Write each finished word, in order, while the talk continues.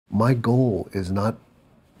my goal is not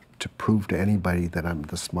to prove to anybody that I'm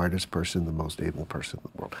the smartest person, the most able person in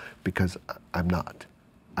the world, because I'm not.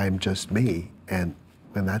 I'm just me, and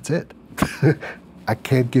that's it. I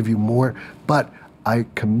can't give you more, but I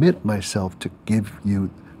commit myself to give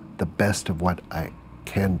you the best of what I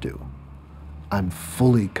can do. I'm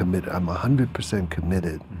fully committed. I'm 100%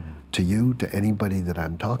 committed to you, to anybody that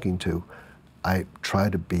I'm talking to. I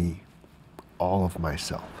try to be all of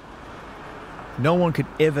myself. No one could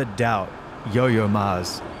ever doubt Yo-Yo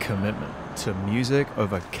Ma's commitment to music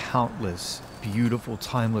over countless beautiful,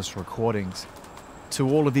 timeless recordings, to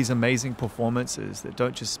all of these amazing performances that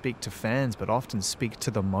don't just speak to fans, but often speak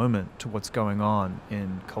to the moment, to what's going on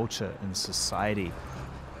in culture and society.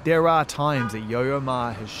 There are times that Yo-Yo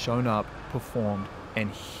Ma has shown up, performed, and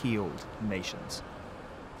healed nations.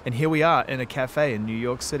 And here we are in a cafe in New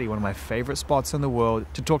York City, one of my favorite spots in the world,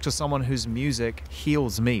 to talk to someone whose music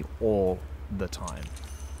heals me all the time.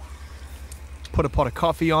 Put a pot of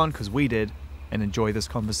coffee on, because we did, and enjoy this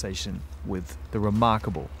conversation with the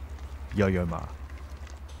remarkable Yo-Yo Ma.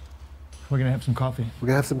 We're gonna have some coffee. We're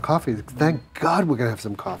gonna have some coffee. Thank God we're gonna have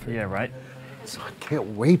some coffee. Yeah, right? So I can't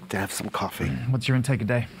wait to have some coffee. What's your intake a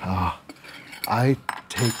day? I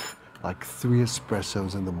take like 3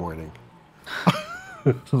 espressos in the morning.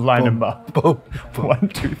 Line them up. Boom, boom. 1,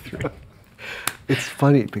 2, 3. It's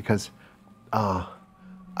funny because I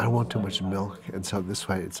don't want too much milk, and so this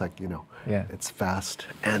way it's like, Yeah. it's fast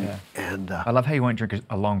and I love how you won't drink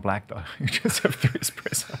a long black though. You just have 3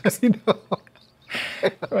 espressos.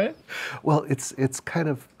 Right? Well, it's kind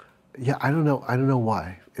of, yeah. I don't know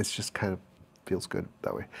why. It's just kind of feels good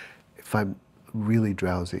that way. If I'm really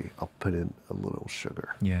drowsy, I'll put in a little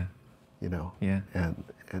sugar. Yeah. Yeah.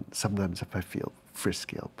 And sometimes if I feel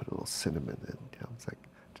frisky, I'll put a little cinnamon in. It's like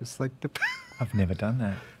just like the. I've never done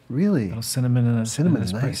that. Really? A little cinnamon in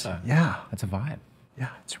Cinnamon's an nice. espresso. Yeah. That's a vibe. Yeah,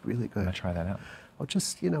 it's really good. I'm gonna try that out. Or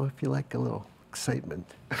just if you like a little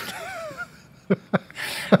excitement.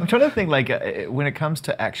 I'm trying to think, like, when it comes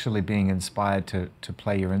to actually being inspired to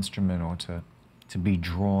play your instrument or to be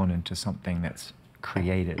drawn into something that's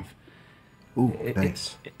creative. Ooh,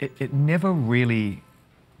 nice. It never really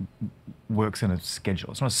works in a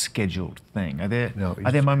schedule. It's not a scheduled thing. Are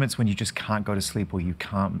there moments when you just can't go to sleep or you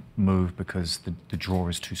can't move because the draw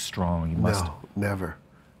is too strong? You must. No, never.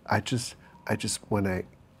 I just when I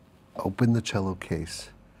open the cello case,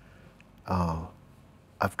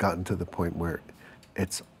 I've gotten to the point where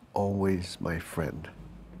it's always my friend.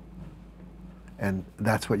 And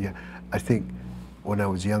that's what I think when I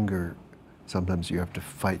was younger, sometimes you have to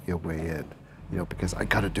fight your way in, because I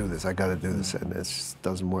gotta do this, and it just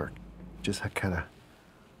doesn't work. Just kind of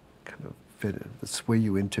fit in. That's the way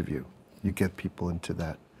you interview. You get people into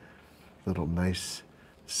that little nice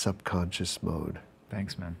subconscious mode.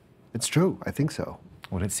 Thanks, man. It's true, I think so.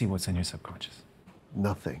 Well, let's see what's in your subconscious.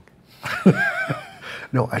 Nothing.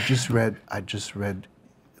 No, I just read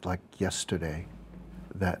like yesterday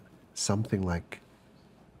that something like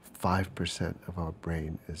 5% of our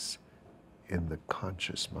brain is in the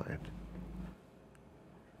conscious mind.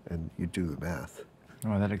 And you do the math.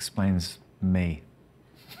 Oh, that explains me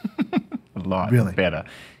a lot Really? better.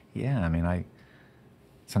 Yeah, I mean,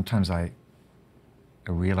 sometimes I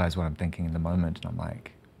realize what I'm thinking in the moment, and I'm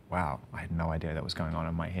like, wow, I had no idea that was going on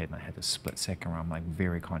in my head, and I had this split second where I'm like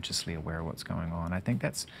very consciously aware of what's going on. I think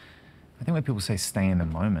when people say stay in the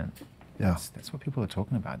moment, yeah, that's what people are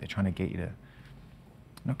talking about. They're trying to get you to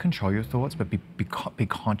not control your thoughts, but be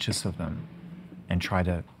conscious of them and try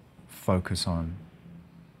to focus on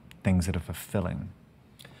things that are fulfilling.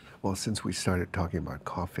 Well, since we started talking about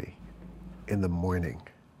coffee, in the morning,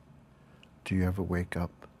 do you ever wake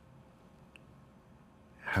up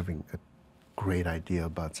having a great idea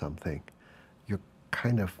about something? You're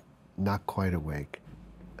kind of not quite awake,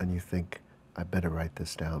 and you think, I better write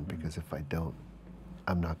this down, because if I don't,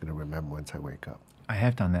 I'm not going to remember once I wake up. I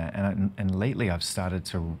have done that, and lately I've started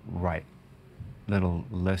to write little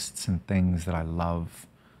lists and things that I love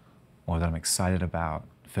or that I'm excited about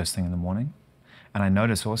first thing in the morning. And I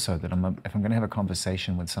notice also that if I'm going to have a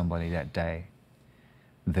conversation with somebody that day,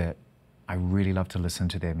 that I really love to listen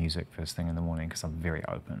to their music first thing in the morning, because I'm very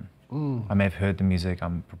open. I may have heard the music,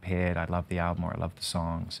 I'm prepared, I love the album or I love the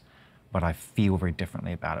songs, but I feel very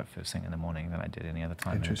differently about it first thing in the morning than I did any other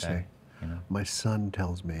time in the day. Interesting. My son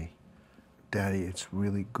tells me, Daddy, it's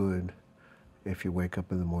really good if you wake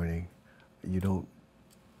up in the morning, you don't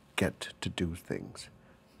get to do things.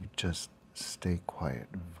 You just stay quiet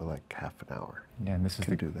for like half an hour. Yeah, and this is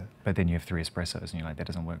do that. But then you have 3 espressos and you're like, that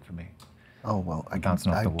doesn't work for me. Oh, well,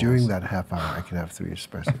 Bouncing off the walls. during that half hour, I can have 3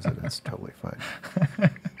 espressos and it's totally fine.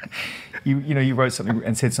 You wrote something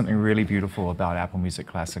and said something really beautiful about Apple Music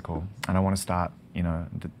Classical, and I want to start,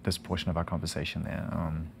 this portion of our conversation there.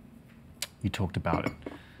 You talked about it,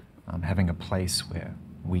 having a place where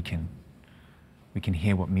we can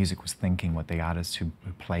hear what music was thinking, what the artists who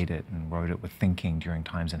played it and wrote it were thinking during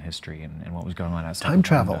times in history, and what was going on outside. Time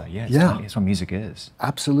travel. Yeah, Yeah. It's what music is.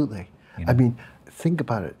 Absolutely. You know? I mean, think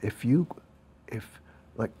about it. If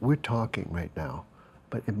like we're talking right now,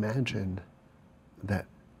 but imagine that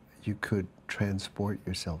you could transport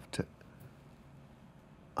yourself to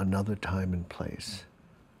another time and place,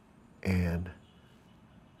 and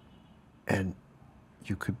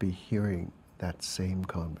you could be hearing that same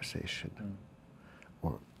conversation,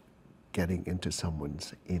 or getting into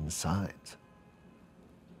someone's insides,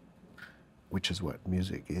 which is what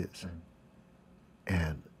music is.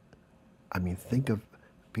 And I mean,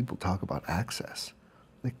 people talk about access.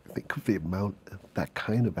 Think of the amount, that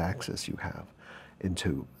kind of access you have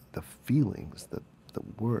into the feelings, the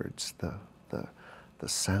words, the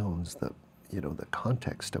sounds, the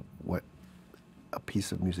context of what a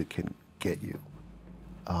piece of music can get you.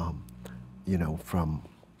 From,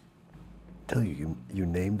 tell you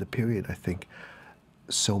name the period. I think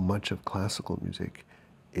so much of classical music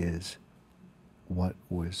is what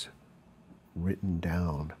was written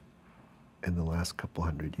down in the last couple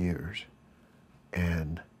hundred years,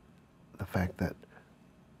 and the fact that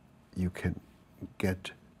you can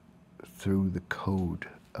get through the code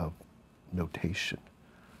of notation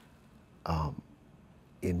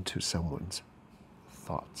into someone's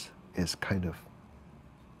thoughts is kind of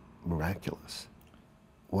miraculous.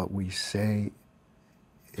 What we say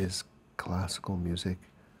is classical music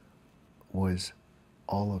was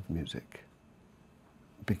all of music,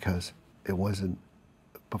 because it wasn't,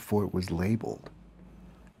 before it was labeled,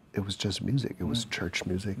 it was just music. It was church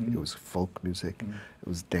music, it was folk music, it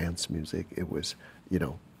was dance music, it was,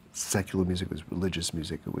 secular music, it was religious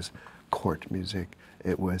music, it was court music,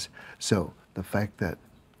 it was, so the fact that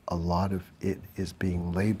a lot of it is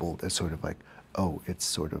being labeled as sort of like, oh, it's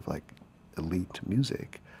sort of like elite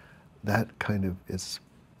music, that kind of it's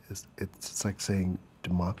like saying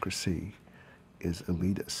democracy is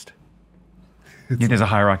elitist. There's a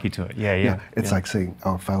hierarchy to it. Yeah. It's like saying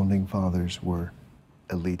our founding fathers were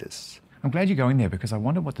elitists. I'm glad you're going there, because I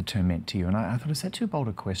wondered what the term meant to you, and I thought, is that too bold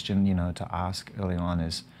a question, to ask early on,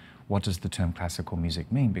 is what does the term classical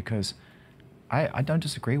music mean? Because I don't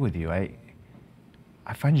disagree with you.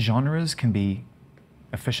 I find genres can be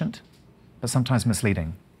efficient, but sometimes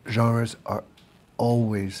misleading. Genres are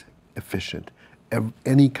always efficient.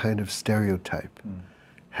 Any kind of stereotype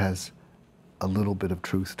has a little bit of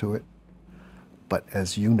truth to it, but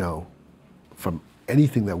as you know, from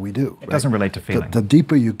anything that we do, it doesn't relate to feeling. The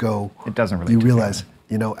deeper you go, it doesn't relate. You to realize,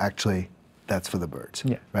 feeling. Actually, that's for the birds.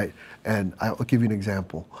 Yeah. Right. And I'll give you an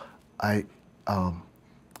example. I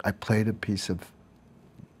played a piece of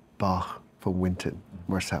Bach for Wynton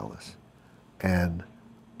Marsalis, and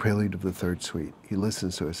Prelude of the Third Suite. He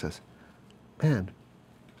listens to it and says, "Man,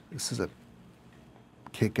 this is a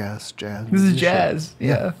kick-ass jazz. This is jazz.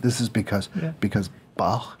 Yeah. This is because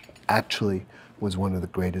Bach actually was one of the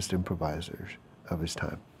greatest improvisers of his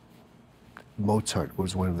time. Mozart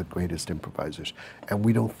was one of the greatest improvisers, and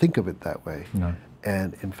we don't think of it that way. No.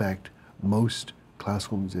 And in fact, most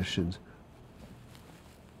classical musicians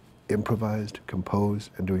improvised, composed,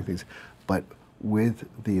 and doing things, but with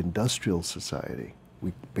the industrial society,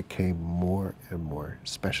 we became more and more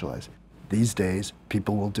specialized. These days,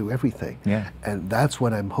 people will do everything. Yeah. And that's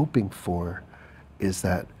what I'm hoping for, is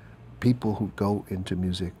that people who go into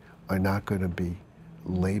music are not going to be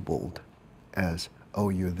labeled as, oh,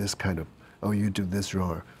 you're this kind of, oh, you do this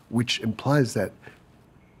genre, which implies that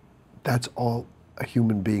that's all a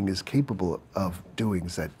human being is capable of doing,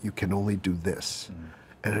 is that you can only do this.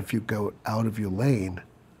 And if you go out of your lane,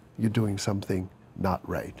 you're doing something not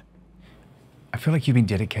right. I feel like you've been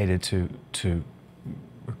dedicated to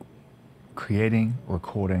creating,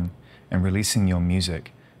 recording, and releasing your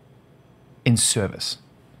music in service.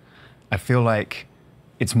 I feel like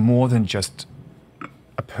it's more than just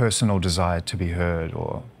a personal desire to be heard,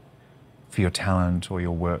 or for your talent or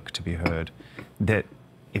your work to be heard. That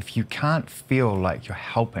if you can't feel like you're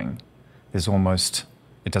helping, there's almost,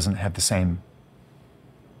 it doesn't have the same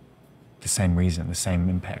reason, the same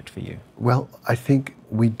impact for you. Well, I think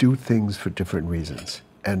we do things for different reasons,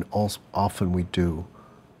 and also often we do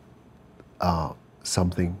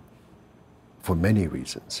something for many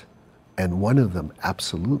reasons. And one of them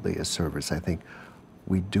absolutely is service. I think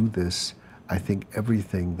we do this, I think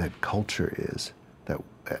everything that culture is,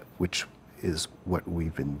 which is what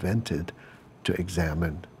we've invented to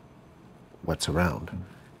examine what's around,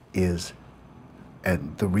 is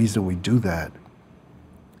And the reason we do that,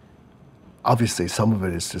 obviously some of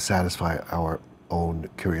it is to satisfy our own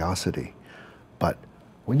curiosity. But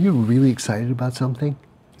when you're really excited about something,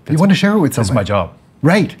 you want to share it with somebody. This is my job.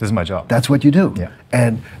 Right. This is my job. That's what you do. Yeah.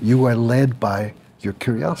 And you are led by your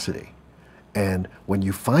curiosity. And when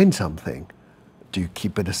you find something, do you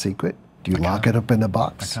keep it a secret? Do you lock it up in a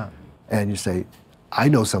box? I can't. And you say, I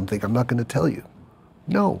know something, I'm not going to tell you.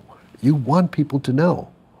 No, you want people to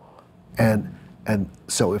know. And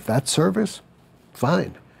so if that's service,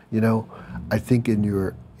 fine. You know, I think in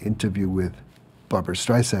your interview with Barbra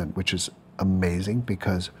Streisand, which is amazing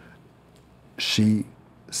because she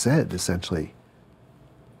said essentially,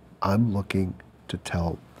 I'm looking to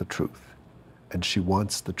tell the truth. And she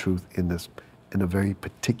wants the truth in a very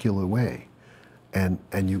particular way. And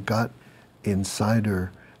you got inside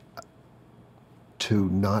her to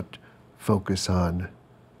not focus on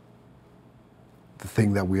the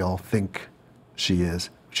thing that we all think she is.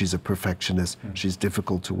 She's a perfectionist. She's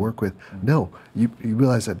difficult to work with. No, you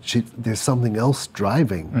realize that there's something else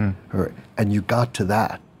driving her, and you got to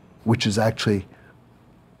that, which is actually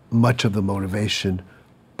much of the motivation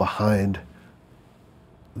behind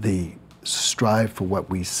the strive for what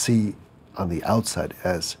we see on the outside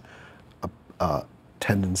as a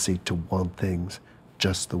tendency to want things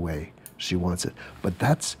just the way she wants it. But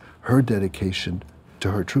that's her dedication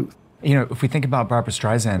to her truth. You know, if we think about Barbra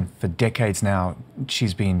Streisand, for decades now,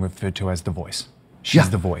 she's been referred to as the voice. She's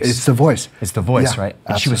the voice. It's the voice. It's the voice, Yeah, right?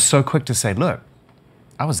 And she was so quick to say, look,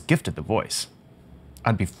 I was gifted the voice.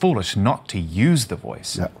 I'd be foolish not to use the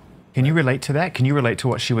voice. Yeah. Can you relate to that? Can you relate to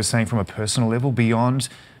what she was saying from a personal level beyond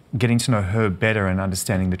getting to know her better and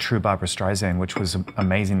understanding the true Barbra Streisand, which was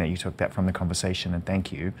amazing that you took that from the conversation, and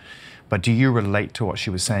thank you. But do you relate to what she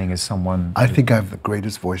was saying as someone? I think I have the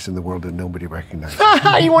greatest voice in the world that nobody recognizes.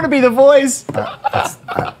 You want to be the voice?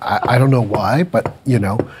 I don't know why, but you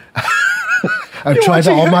know, I've tried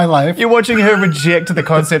all my life. You're watching her reject the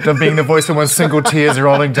concept of being the voice and one single tears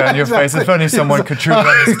rolling down your face. If only someone could truly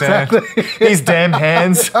understand. These damn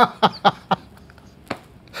hands.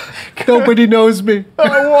 Nobody knows me.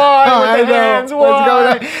 Oh, why? With the I know. hands?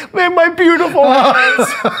 Why? Man, my beautiful hands.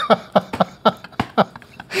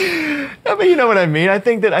 I mean, you know what I mean? I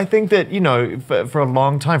think that you know, for a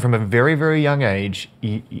long time, from a very, very young age,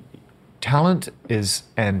 talent is,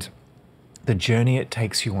 and the journey it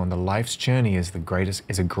takes you on, the life's journey is a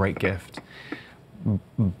great gift.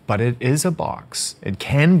 But it is a box. It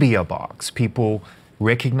can be a box. People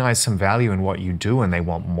recognize some value in what you do and they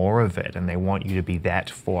want more of it and they want you to be that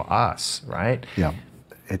for us, right? Yeah,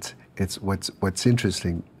 it's what's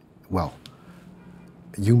interesting. Well,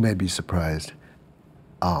 you may be surprised,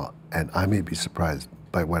 and I may be surprised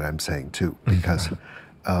by what I'm saying too, because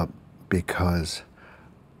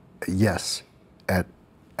yes, at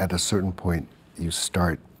a certain point you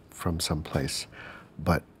start from someplace,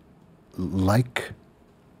 but like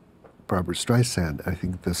Barbra Streisand, I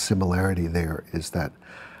think the similarity there is that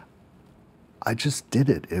I just did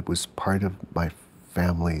it. It was part of my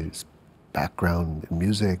family's background in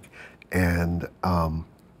music, and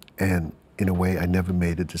in a way, I never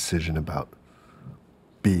made a decision about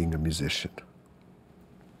being a musician.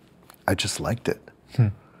 I just liked it,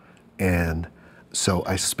 and so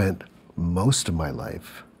I spent most of my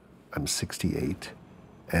life. I'm 68,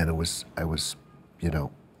 and I was, you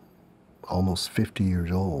know, almost 50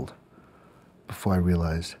 years old before I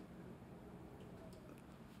realized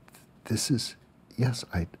this is, yes,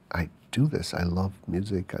 I do this. I love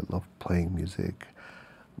music. I love playing music.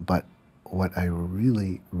 But what I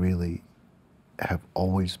really, really have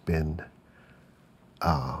always been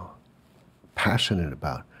passionate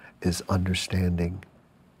about is understanding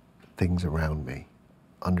things around me,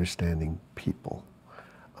 understanding people,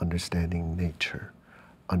 understanding nature,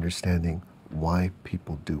 understanding why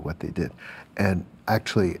people do what they did. And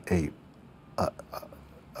actually a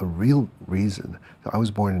real reason. I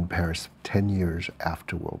was born in Paris 10 years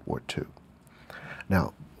after World War II.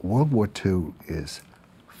 Now, World War II is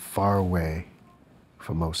far away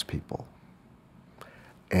for most people.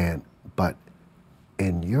 But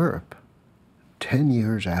in Europe, 10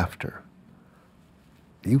 years after,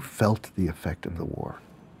 you felt the effect of the war.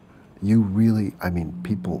 You really, I mean,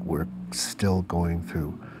 people were still going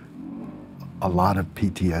through a lot of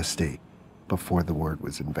PTSD before the word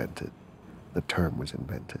was invented, the term was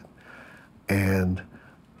invented. And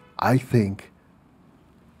I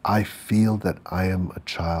feel that I am a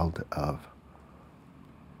child of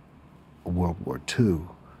World War II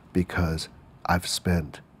because I've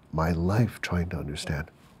spent my life trying to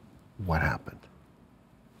understand what happened.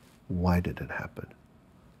 Why did it happen?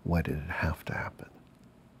 Why did it have to happen?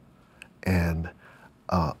 And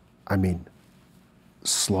I mean,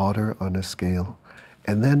 slaughter on a scale.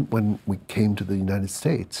 And then when we came to the United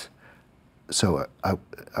States, so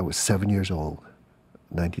I was 7 years old,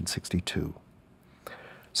 1962.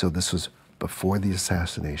 So this was before the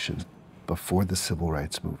assassination, before the civil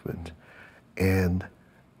rights movement. And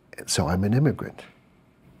so I'm an immigrant,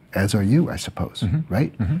 as are you, I suppose,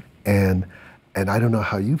 right? And I don't know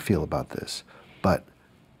how you feel about this, but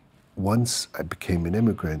once I became an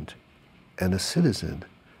immigrant and a citizen,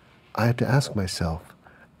 I had to ask myself,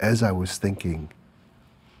 as I was thinking,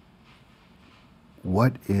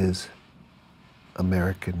 what is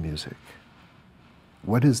American music?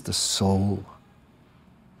 What is the soul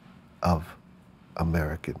of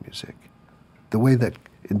American music? The way that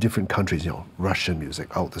in different countries, Russian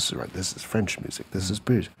music, oh, this is right, this is French music, this is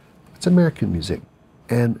British. It's American music.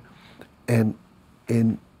 And in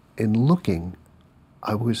looking,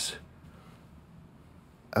 I was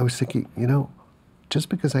thinking, just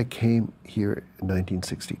because I came here in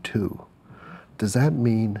 1962, does that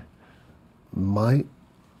mean my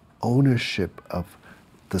ownership of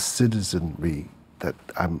the citizenry that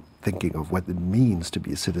I'm thinking of, what it means to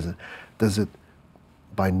be a citizen, does it,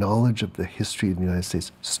 by knowledge of the history of the United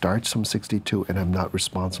States, starts from 62 and I'm not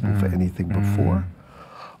responsible for anything before?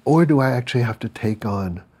 Or do I actually have to take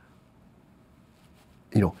on,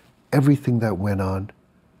 everything that went on?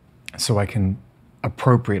 So I can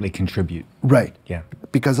appropriately contribute. Right. Yeah.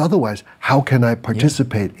 Because otherwise, how can I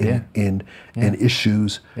participate in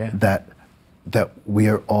issues Yeah. that we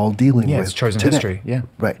are all dealing with it's chosen today? history. Yeah.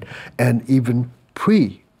 Right. And even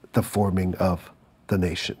pre the forming of the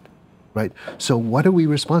nation, right? So what are we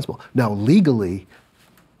responsible? Now, legally,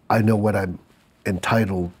 I know what I'm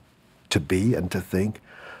entitled to be and to think,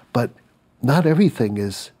 but not everything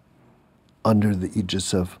is under the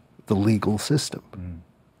aegis of the legal system.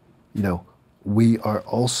 We are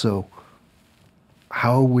also,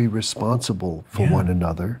 how are we responsible for one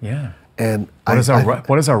another? Yeah. And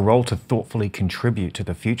what is our role to thoughtfully contribute to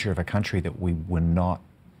the future of a country that we were not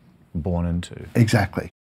born into?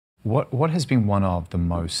 Exactly. What has been one of the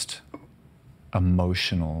most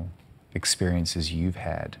emotional experiences you've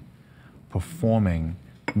had performing,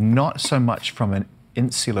 not so much from an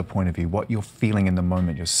insular point of view, what you're feeling in the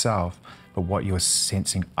moment yourself, but what you're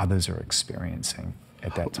sensing others are experiencing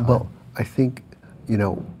at that time? Well, I think,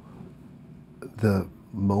 the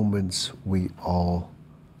moments we all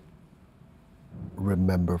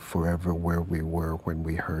remember forever where we were when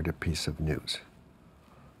we heard a piece of news,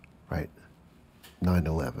 right?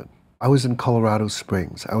 9/11. I was in Colorado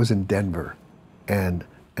Springs. I was in Denver, and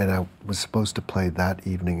I was supposed to play that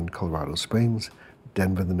evening in Colorado Springs,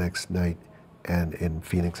 Denver the next night, and in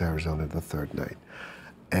Phoenix, Arizona the third night.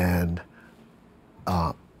 And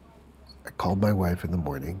I called my wife in the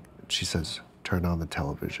morning. She says, turn on the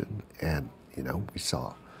television. And, we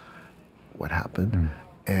saw what happened.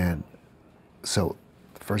 And so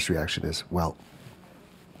the first reaction is, well,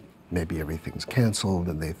 maybe everything's canceled.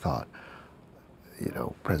 And they thought,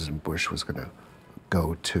 President Bush was going to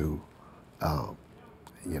go to,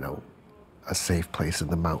 a safe place in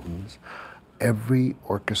the mountains. Every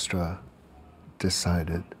orchestra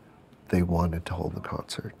decided they wanted to hold the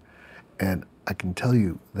concert. And I can tell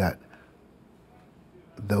you that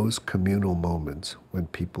those communal moments when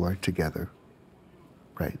people are together,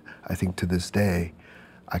 right? I think to this day,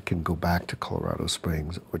 I can go back to Colorado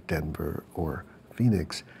Springs or Denver or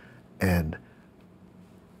Phoenix, and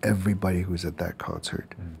everybody who's at that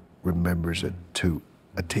concert remembers it to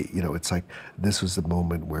a T. It's like this was the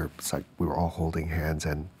moment where it's like we were all holding hands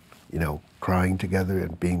and, crying together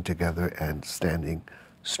and being together and standing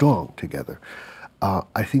strong together.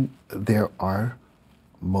 I think there are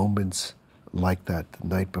moments like that. The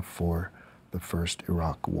night before the first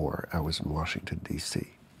Iraq War, I was in Washington, D.C.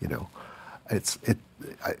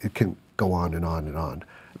 It can go on and on and on.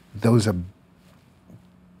 Those are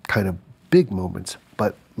kind of big moments,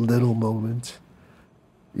 but little moments.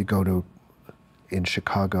 You go to, in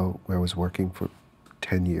Chicago, where I was working for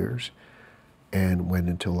 10 years, and went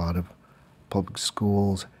into a lot of public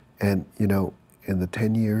schools. And, in the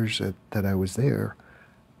 10 years that I was there,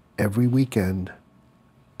 every weekend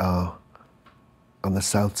on the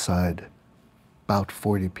South Side, about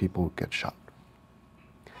 40 people would get shot.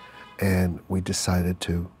 And we decided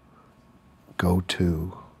to go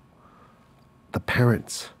to the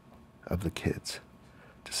parents of the kids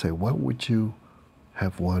to say, what would you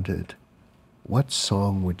have wanted? What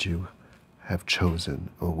song would you have chosen,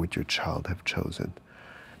 or would your child have chosen?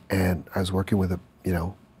 And I was working with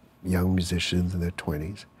young musicians in their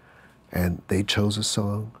 20s, and they chose a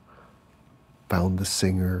song, found the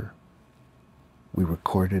singer, we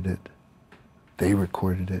recorded it, they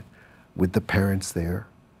recorded it with the parents there,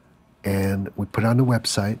 and we put it on the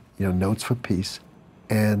website, Notes for Peace,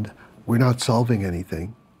 and we're not solving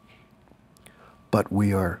anything, but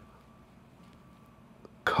we are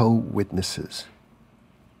co-witnesses.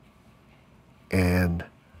 And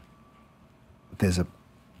there's a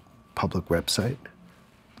public website.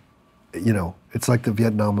 It's like the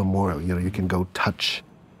Vietnam Memorial. You can go touch,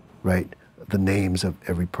 right, the names of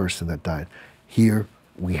every person that died. Here,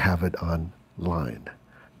 we have it online.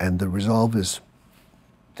 And the resolve is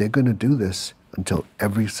they're going to do this until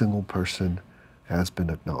every single person has been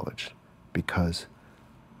acknowledged. Because,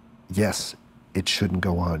 yes, it shouldn't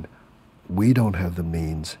go on. We don't have the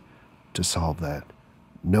means to solve that.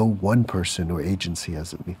 No one person or agency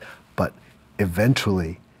has the means. But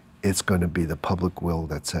eventually, it's going to be the public will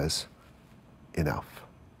that says, enough.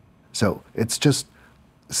 So it's just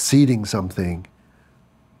seeding something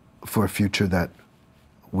for a future that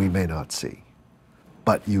we may not see.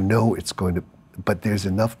 But it's going to, but there's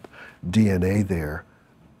enough DNA there,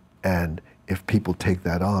 and if people take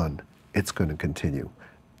that on, it's going to continue.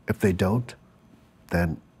 If they don't,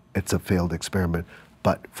 then it's a failed experiment.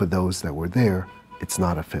 But for those that were there, it's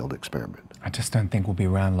not a failed experiment. I just don't think we'll be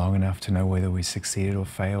around long enough to know whether we succeeded or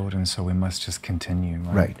failed, and so we must just continue.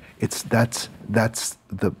 Right. That's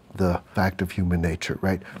the fact of human nature,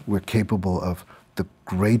 right? We're capable of the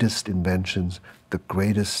greatest inventions, the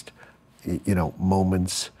greatest,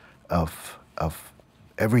 moments of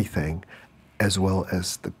everything, as well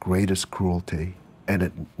as the greatest cruelty, and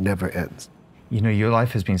it never ends. Your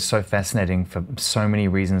life has been so fascinating for so many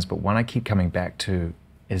reasons, but one I keep coming back to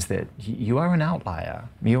is that you are an outlier.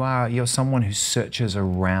 You're someone who searches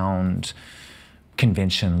around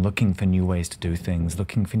convention, looking for new ways to do things,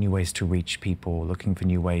 looking for new ways to reach people, looking for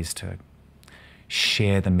new ways to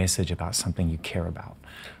share the message about something you care about.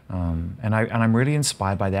 And I'm really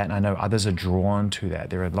inspired by that, and I know others are drawn to that.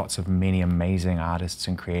 There are many amazing artists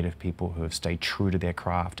and creative people who have stayed true to their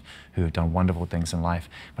craft, who have done wonderful things in life.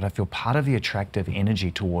 But I feel part of the attractive energy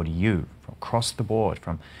toward you, from across the board,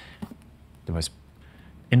 from the most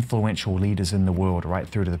influential leaders in the world right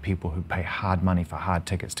through to the people who pay hard money for hard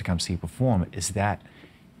tickets to come see you perform, is that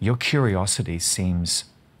your curiosity seems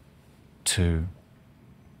to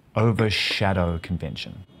overshadow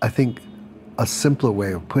convention. I think a simpler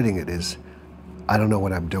way of putting it is, I don't know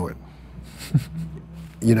what I'm doing.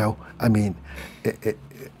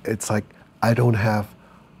 It's like I don't have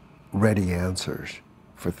ready answers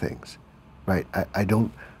for things, right? I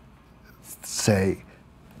don't say,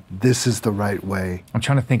 this is the right way. I'm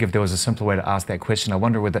trying to think if there was a simpler way to ask that question. I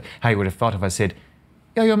wonder how you would have felt if I said,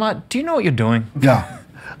 Yo-Yo Ma, do you know what you're doing? Yeah,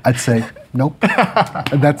 I'd say, nope.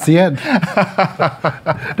 And that's the end.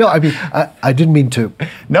 No, I didn't mean to.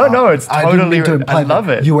 No, it's totally, I didn't mean to imply I love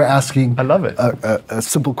it. You were asking I love it. A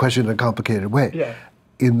simple question in a complicated way. Yeah.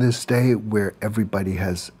 In this day where everybody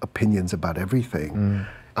has opinions about everything,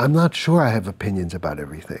 I'm not sure I have opinions about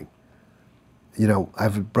everything. I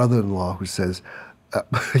have a brother-in-law who says,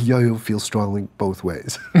 Yo-Yo feels strongly both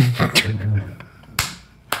ways.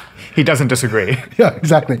 He doesn't disagree. Yeah,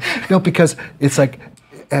 exactly. No, because it's like,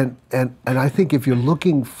 and I think if you're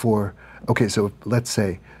looking for, okay, so let's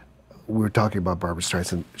say we're talking about Barbra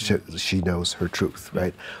Streisand, she knows her truth,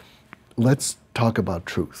 right? Let's talk about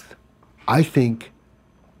truth. I think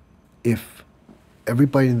if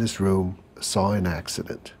everybody in this room saw an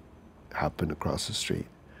accident happen across the street,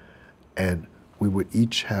 and we would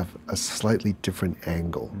each have a slightly different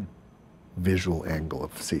angle, visual angle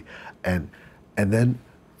of see, and then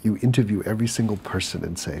you interview every single person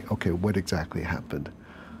and say, okay, what exactly happened?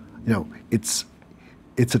 It's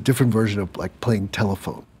a different version of like playing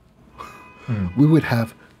telephone. We would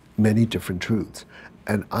have many different truths.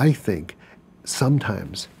 And I think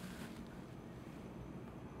sometimes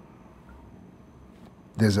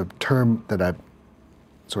there's a term that I'm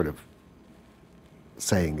sort of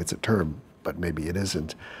saying it's a term, but maybe it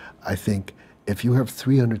isn't. I think if you have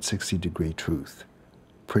 360-degree truth,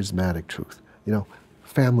 prismatic truth,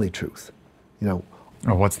 family truth, Oh,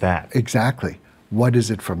 what's that? Exactly. What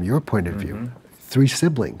is it from your point of view? 3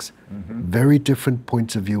 siblings, very different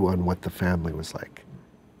points of view on what the family was like,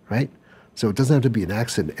 right? So it doesn't have to be an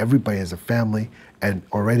accident. Everybody has a family, and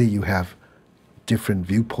already you have different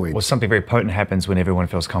viewpoints. Well, something very potent happens when everyone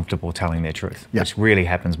feels comfortable telling their truth, which really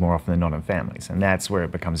happens more often than not in families, and that's where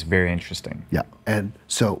it becomes very interesting. Yeah, and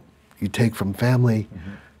so you take from family,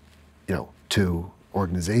 to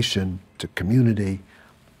organization, to community.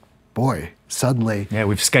 Boy, suddenly. Yeah,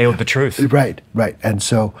 we've scaled the truth. Right. And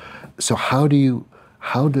so how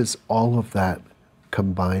does all of that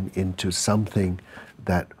combine into something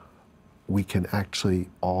that we can actually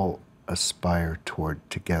all aspire toward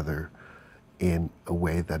together in a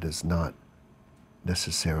way that is not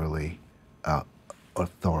necessarily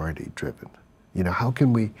authority driven. You know, how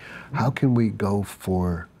can we go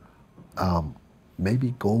for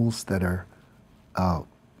maybe goals that are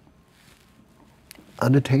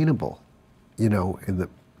unattainable? You know, in the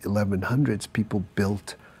 1100s, people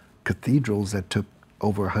built cathedrals that took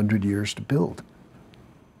over 100 years to build.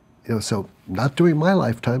 You know, so not during my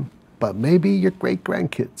lifetime, but maybe your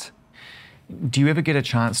great-grandkids. Do you ever get a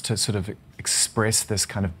chance to sort of express this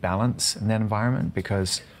kind of balance in that environment?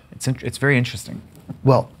 Because it's very interesting.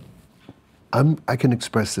 Well, I can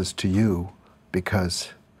express this to you because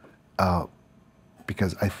I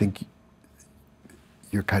think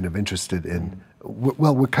you're kind of interested in,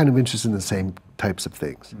 well, we're kind of interested in the same types of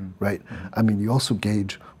things, right? I mean, you also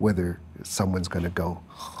gauge whether someone's going to go,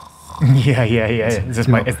 Yeah. Is this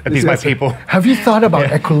are these my people? Have you thought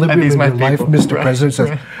about equilibrium in your life, Mr. Right. President?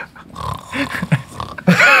 Says,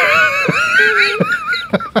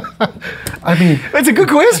 I mean, That's a good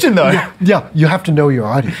question, though. yeah, you have to know your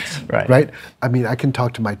audience, Right. right? I mean, I can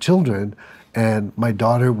talk to my children, and my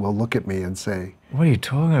daughter will look at me and say, What are you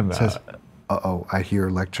talking about? says, uh-oh, I hear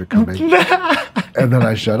a lecture coming. And then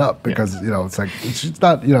I shut up because, you know, it's like, it's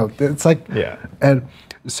not, you know, it's like, Yeah. And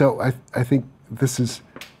so I think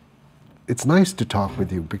it's nice to talk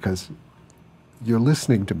with you because you're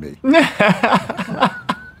listening to me.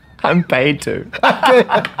 I'm paid to.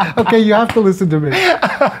 Okay, you have to listen to me.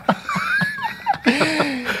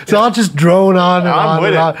 So I'll just drone on and I'm on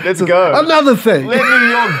with and it. on. Let's So go. Another thing. Let New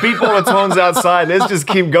York beep all its horns outside. Let's just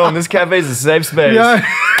keep going. This cafe's a safe space. Yeah.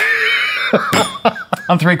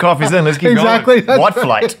 I'm 3 coffees in. Let's keep Exactly. going. What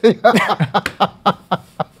flight?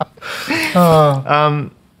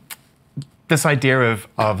 This idea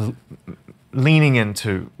of leaning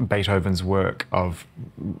into Beethoven's work, of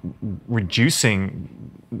reducing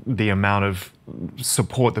the amount of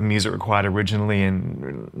support the music required originally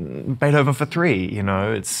in Beethoven for 3, you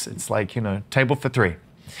know, it's like, you know, table for 3.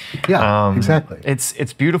 Yeah, exactly.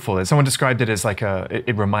 It's beautiful. Someone described it as like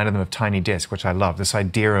it reminded them of Tiny Desk, which I love. This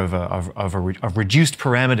idea of reduced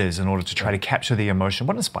parameters in order to try to capture the emotion.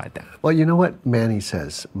 What inspired that? Well, you know what Manny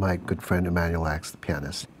says, my good friend Emmanuel Axe, the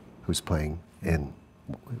pianist, who's playing in,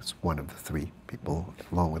 it's one of the 3 people,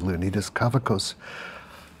 along with Leonidas Kavakos,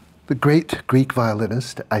 the great Greek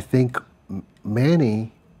violinist. I think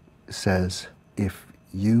Manny says, if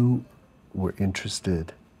you were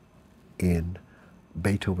interested in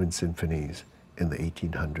Beethoven symphonies in the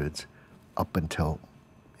 1800s, up until,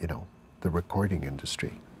 you know, the recording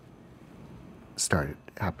industry started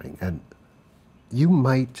happening, and you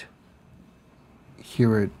might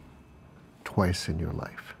hear it twice in your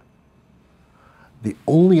life. The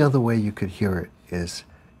only other way you could hear it is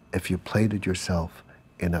if you played it yourself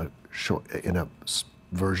in a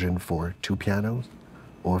version for 2 pianos,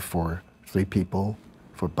 or for 3 people,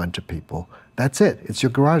 for a bunch of people. That's it. It's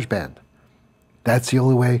your garage band. That's the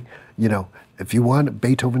only way. You know, if you want a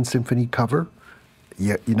Beethoven symphony cover,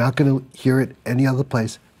 you're not going to hear it any other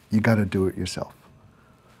place. You got to do it yourself.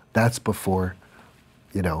 That's before,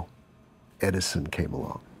 you know, Edison came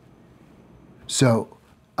along. So.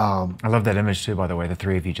 I love that image too, by the way, the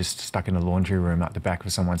 3 of you just stuck in a laundry room out the back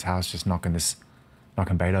of someone's house, just knocking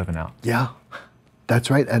Beethoven out. Yeah, that's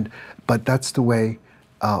right. But that's the way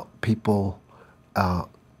people,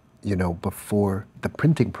 you know, before the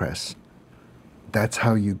printing press, that's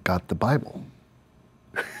how you got the Bible.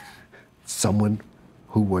 Someone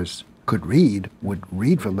who could read would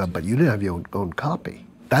read from them, but you didn't have your own copy.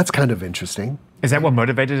 That's kind of interesting. Is that what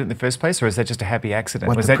motivated it in the first place, or is that just a happy accident?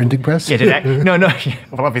 What, was the that printing press? Yeah, no.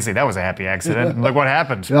 Well, obviously that was a happy accident. Look what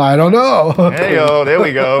happened. I don't know. Hey-o, there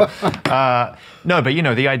we go. No, but you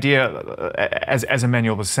know, the idea, as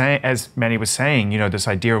Emmanuel was saying, as Manny was saying, you know, this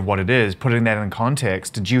idea of what it is, putting that in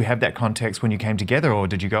context. Did you have that context when you came together, or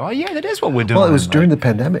did you go, oh yeah, that is what we're doing? Well, it was during the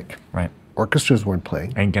pandemic. Right. Orchestras weren't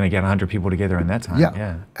playing. Ain't gonna get 100 people together in that time.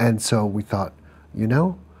 Yeah. And so we thought, you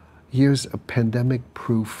know, here's a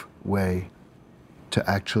pandemic-proof way to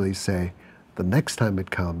actually say, the next time it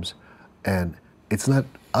comes, and it's not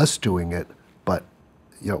us doing it, but,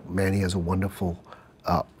 you know, Manny has a wonderful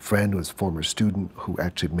friend who was a former student who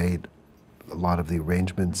actually made a lot of the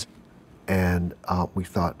arrangements. And we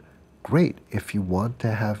thought, great, if you want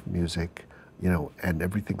to have music, you know, and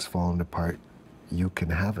everything's falling apart, you can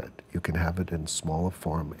have it. You can have it in smaller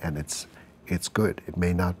form, and it's good. It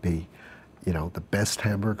may not be, you know, the best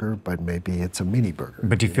hamburger, but maybe it's a mini burger.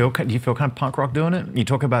 But do you feel kind of punk rock doing it? You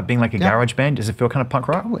talk about being like a garage band. Does it feel kind of punk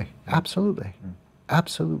rock? Totally, absolutely,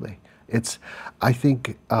 absolutely. I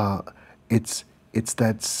think it's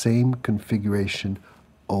that same configuration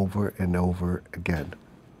over and over again.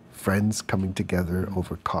 Friends coming together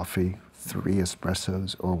over coffee, 3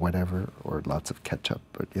 espressos or whatever, or lots of ketchup,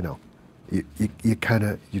 but you kind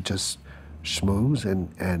of, you just schmooze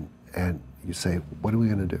and you say, what are we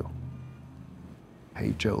going to do?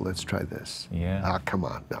 Hey, Joe, let's try this. Yeah. Ah, come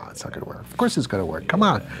on. No, it's not going to work. Of course it's going to work. Come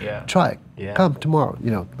on. Yeah. Try it. Yeah. Come tomorrow.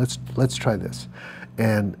 Let's try this.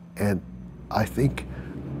 And I think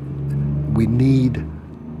we need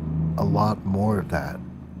a lot more of that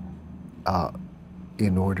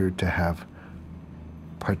in order to have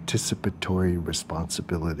participatory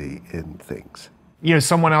responsibility in things.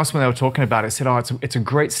 Someone else, when they were talking about it, said, oh, it's a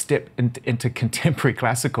great step into contemporary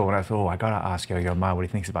classical. And I thought, oh, I got to ask Yo-Yo Ma what he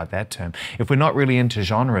thinks about that term. If we're not really into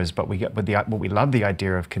genres, but we love the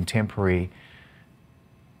idea of contemporization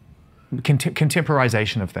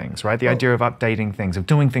of things, right? The idea of updating things, of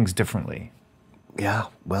doing things differently. Yeah,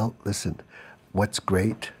 well, listen, what's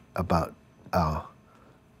great about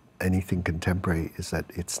anything contemporary is that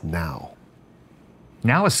it's now.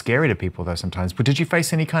 Now is scary to people, though, sometimes. But did you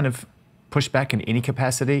face any kind of pushback in any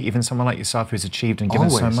capacity, even someone like yourself who's achieved and given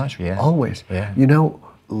so much? Yeah. Always. Yeah.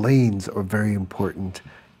 Lanes are very important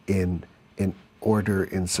in order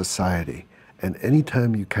in society. And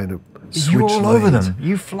anytime you kind of switch You're all lanes, over them.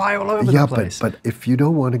 You fly all over the place. But if you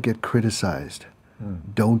don't want to get criticized,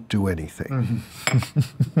 don't do anything.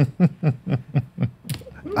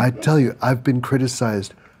 I tell you, I've been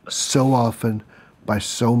criticized so often by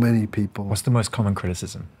so many people. What's the most common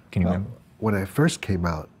criticism? Can you remember? When I first came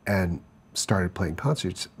out and started playing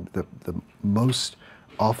concerts, the most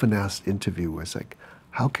often asked interview was like,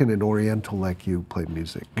 how can an Oriental like you play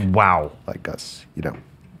music? Wow. Like us,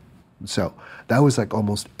 So that was like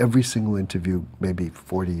almost every single interview, maybe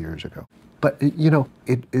 40 years ago. But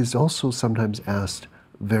it is also sometimes asked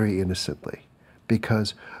very innocently,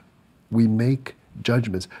 because we make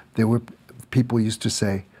judgments. There were people used to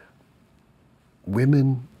say,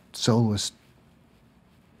 women soloists,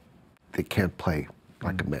 they can't play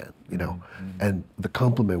like a man, and the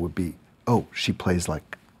compliment would be, oh, she plays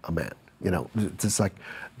like a man, It's just like,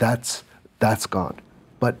 that's gone.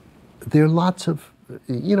 But there are lots of,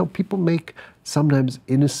 people make sometimes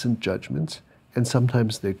innocent judgments, and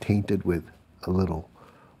sometimes they're tainted with a little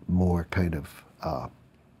more kind of,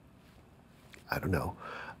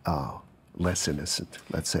 less innocent,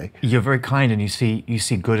 let's say. You're very kind, and you see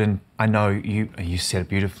good, and I know you said it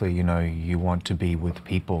beautifully. You want to be with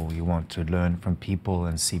people, you want to learn from people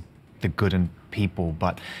and see the good in people.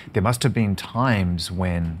 But there must have been times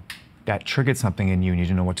when that triggered something in you, and you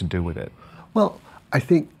didn't know what to do with it. Well, I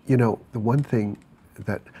think the one thing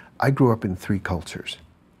that I grew up in 3 cultures.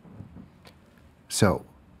 So,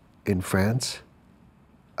 in France,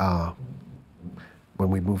 when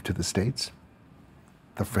we moved to the States,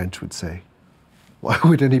 the French would say, why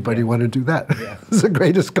would anybody want to do that? Yeah. It's the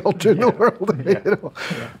greatest culture in the world.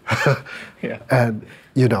 And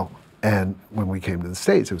and when we came to the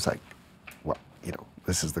States, it was like, well,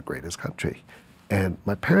 this is the greatest country. And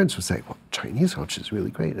my parents would say, well, Chinese culture is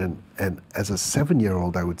really great. And as a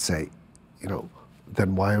 7-year-old, I would say,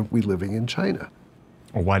 then why aren't we living in China?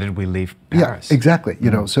 Or why did we leave Paris? Yeah, exactly.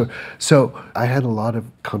 So I had a lot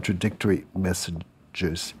of contradictory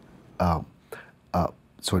messages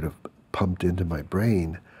sort of pumped into my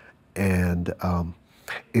brain, and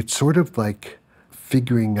it's sort of like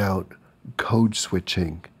figuring out code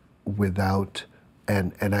switching without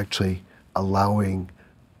and actually allowing,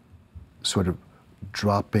 sort of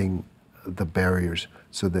dropping the barriers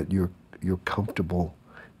so that you're comfortable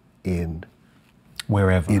in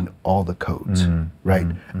wherever, in all the codes, right?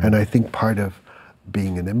 And I think part of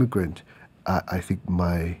being an immigrant, I think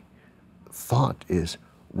my thought is,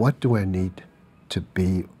 what do I need to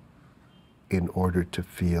be in order to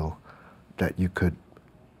feel that you could,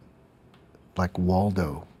 like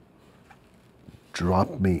Waldo,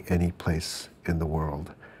 drop me any place in the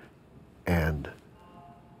world and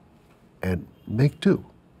make do.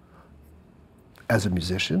 As a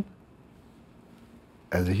musician,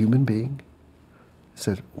 as a human being,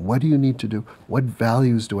 said, what do you need to do? What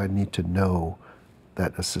values do I need to know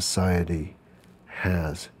that a society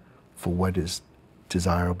has for what is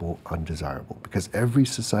desirable, undesirable? Because every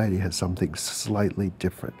society has something slightly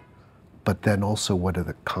different. But then also, what are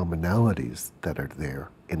the commonalities that are there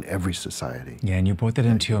in every society? Yeah, and you brought that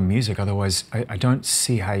into your music. Otherwise, I don't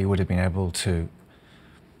see how you would have been able to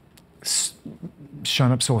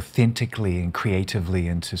shown up so authentically and creatively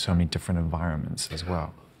into so many different environments as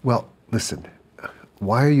well. Well, listen,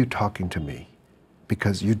 why are you talking to me?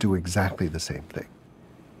 Because you do exactly the same thing.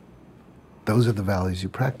 Those are the values you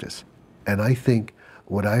practice. And I think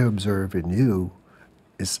what I observe in you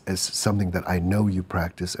is something that I know you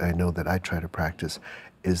practice, and I know that I try to practice,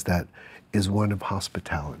 is one of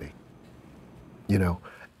hospitality.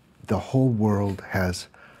 the whole world has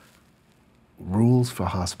rules for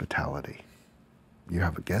hospitality. You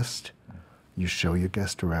have a guest, you show your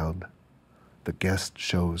guest around, the guest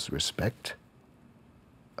shows respect,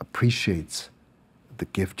 appreciates the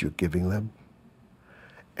gift you're giving them,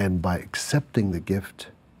 and by accepting the gift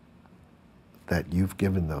that you've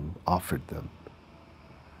given them, offered them,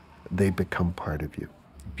 they become part of you.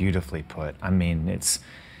 Beautifully put. I mean, it's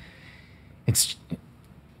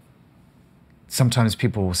sometimes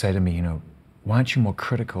people will say to me, you know, why aren't you more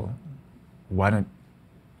critical? Why don't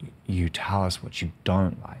you tell us what you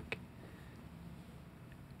don't like?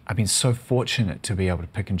 I've been so fortunate to be able to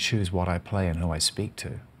pick and choose what I play and who I speak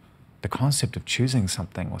to. The concept of choosing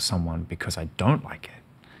something or someone because I don't like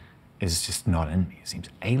it is just not in me. It seems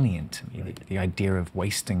alien to me. The idea of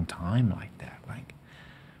wasting time like that.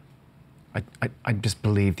 I just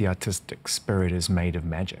believe the artistic spirit is made of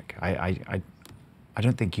magic. I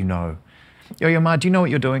don't think you know. Yo-Yo Ma, do you know what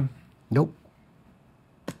you're doing? Nope.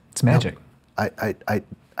 It's magic. No,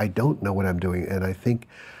 I don't know what I'm doing, and I think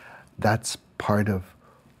that's part of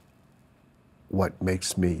what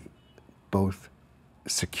makes me both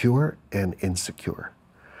secure and insecure.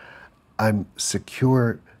 I'm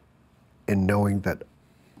secure in knowing that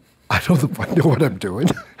I don't know what I'm doing.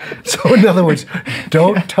 So in other words,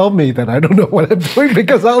 don't tell me that I don't know what I'm doing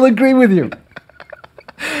because I'll agree with you.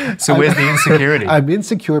 So where's the insecurity? I'm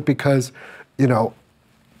insecure because, you know,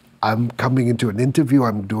 I'm coming into an interview,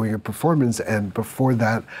 I'm doing a performance, and before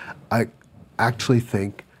that, I actually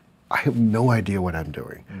think I have no idea what I'm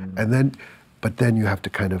doing. But then you have to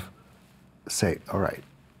kind of say, all right,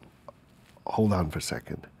 hold on for a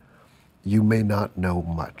second. You may not know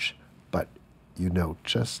much, but you know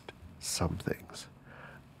just some things.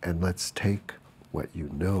 And let's take what you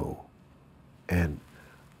know and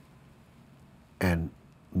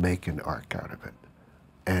make an arc out of it.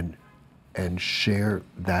 And share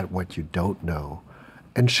that what you don't know,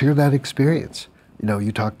 and share that experience. You know,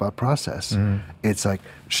 you talk about process. It's like,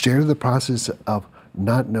 share the process of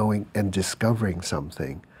not knowing and discovering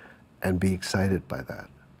something and be excited by that.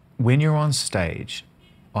 When you're on stage,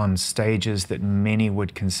 on stages that many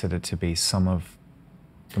would consider to be some of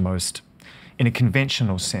the most, in a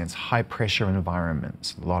conventional sense, high pressure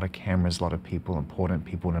environments, a lot of cameras, a lot of people, an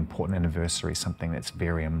important anniversary, something that's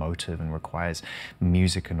very emotive and requires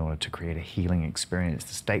music in order to create a healing experience.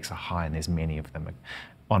 The stakes are high and there's many of them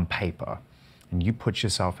on paper. And you put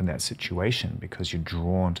yourself in that situation because you're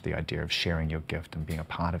drawn to the idea of sharing your gift and being a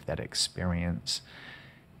part of that experience.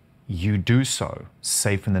 You do so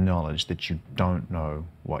safe in the knowledge that you don't know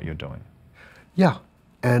what you're doing. Yeah,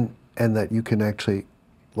 and that you can actually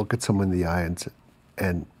look at someone in the eye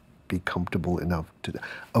and be comfortable enough to,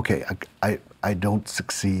 okay, I don't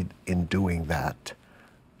succeed in doing that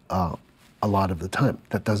a lot of the time.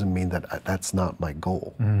 That doesn't mean that that's not my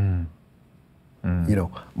goal. You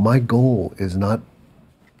know, my goal is not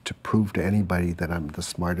to prove to anybody that I'm the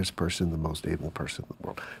smartest person, the most able person in the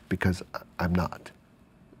world, because I'm not.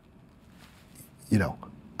 You know,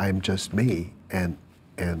 I'm just me, and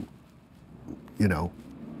you know,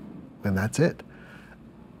 and that's it.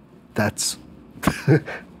 That's,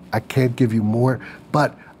 I can't give you more,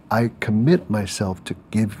 but I commit myself to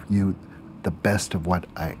give you the best of what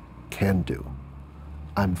I can do.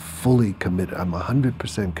 I'm fully committed, I'm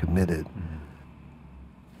 100% committed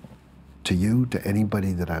to you, to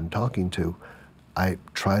anybody that I'm talking to. I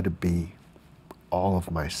try to be all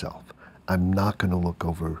of myself. I'm not gonna look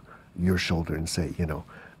over your shoulder and say, you know,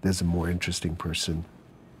 there's a more interesting person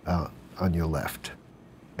on your left,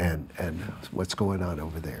 and what's going on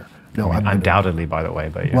over there. No, I mean, undoubtedly, by the way,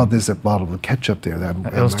 but yeah. Well, there's a bottle of ketchup there that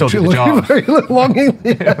It'll still do the job. Very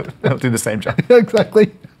longingly at. It'll do the same job.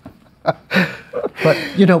 Exactly. But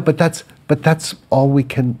you know, but that's all we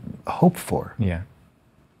can hope for. Yeah.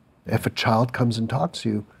 If a child comes and talks to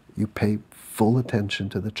you, you pay full attention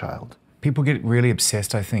to the child. People get really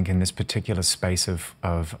obsessed, I think, in this particular space of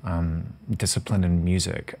discipline in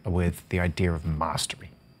music with the idea of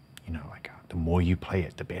mastery. You know, like the more you play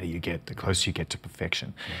it, the better you get, the closer you get to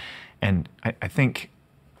perfection. Yeah. And I think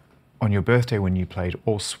on your birthday when you played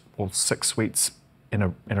all 6 suites in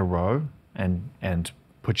a row and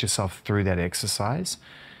put yourself through that exercise,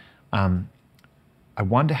 I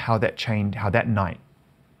wonder how that changed, how that night,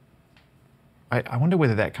 I wonder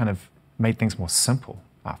whether that kind of made things more simple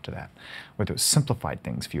after that, whether it simplified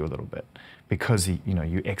things for you a little bit, because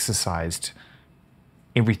you exercised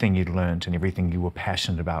everything you'd learned and everything you were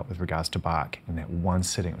passionate about with regards to Bach in that one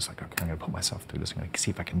sitting. It was like, okay, I'm going to put myself through this. I'm going to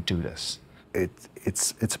see if I can do this.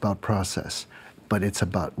 It's about process, but it's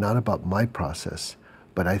not about my process.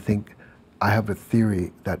 But I think I have a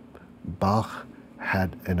theory that Bach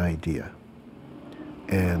had an idea,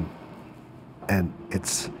 and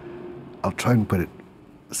it's, I'll try and put it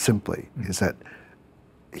simply, is that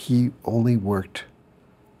he only worked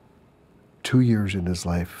 2 years in his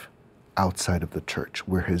life outside of the church,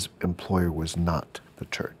 where his employer was not the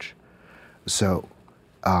church. So,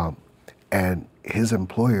 and his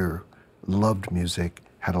employer loved music,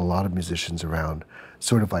 had a lot of musicians around,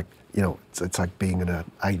 sort of like, you know, it's like being in an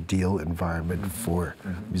ideal environment for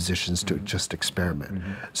musicians to just experiment.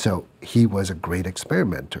 So he was a great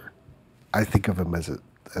experimenter. I think of him as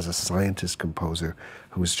a scientist composer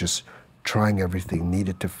who was just trying everything,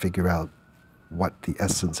 needed to figure out what the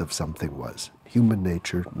essence of something was. Human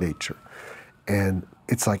nature, nature. And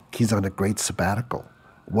it's like he's on a great sabbatical.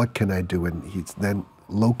 What can I do? And he's then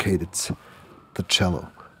located the cello.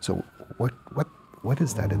 So what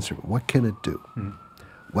is that instrument? What can it do?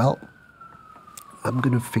 Well, I'm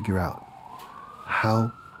going to figure out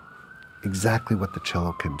exactly what the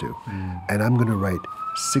cello can do. And I'm going to write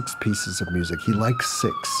 6 pieces of music. He likes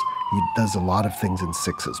 6. He does a lot of things in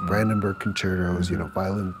 6s. Brandenburg concertos, you know,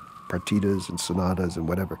 violin partitas and sonatas and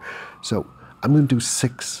whatever. So I'm going to do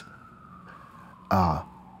 6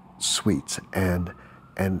 suites. And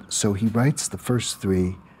so he writes the first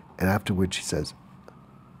 3, and after which he says,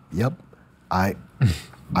 yep, I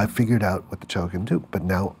figured out what the cello can do, but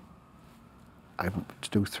now I'm to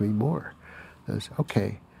do 3 more. I said,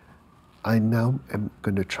 okay, I now am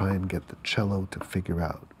going to try and get the cello to figure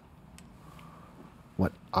out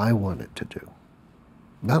what I want it to do.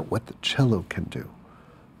 Not what the cello can do,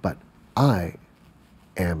 but I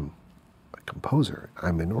am a composer.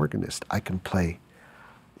 I'm an organist. I can play,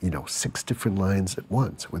 you know, 6 different lines at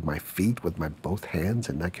once with my feet, with my both hands,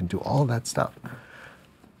 and I can do all that stuff.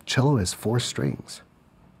 Cello has 4 strings.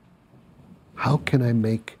 How can I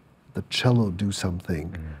make the cello do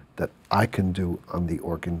something that I can do on the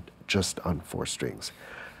organ just on 4 strings?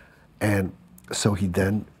 And so he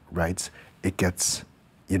then writes, it gets,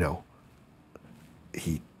 you know,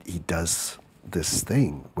 he does this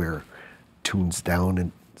thing where tunes down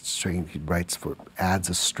and string, he adds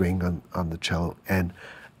a string on the cello, and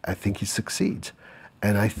I think he succeeds.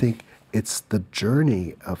 And I think it's the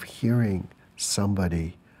journey of hearing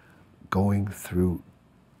somebody going through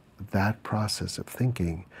that process of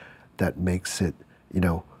thinking that makes it, you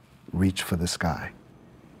know, reach for the sky.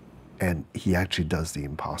 And he actually does the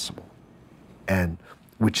impossible. And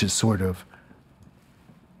which is sort of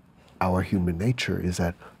our human nature, is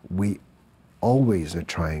that we always are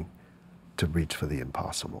trying to reach for the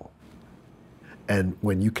impossible. And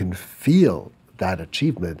when you can feel that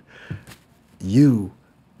achievement, you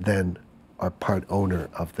then are part owner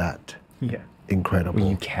of that. Yeah. Incredible. When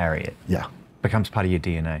you carry it. Yeah. Becomes part of your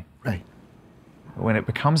DNA. Right. When it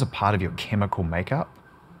becomes a part of your chemical makeup,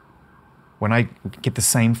 when I get the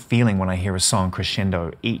same feeling when I hear a song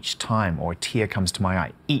crescendo each time, or a tear comes to my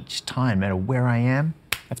eye each time, no matter where I am,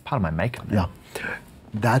 that's part of my makeup now.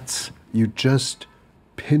 Yeah. You just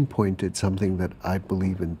pinpointed something that I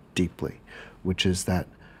believe in deeply, which is that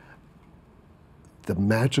the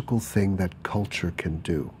magical thing that culture can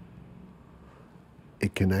do,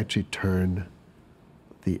 it can actually turn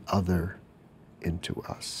the other into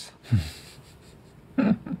us.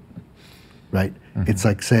 Right? It's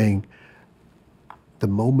like saying the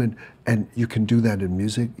moment, and you can do that in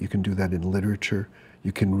music, you can do that in literature,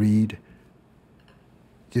 you can read,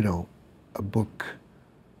 you know, a book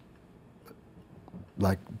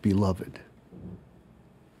like Beloved,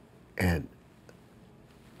 and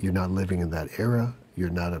you're not living in that era, you're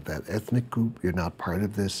not of that ethnic group, you're not part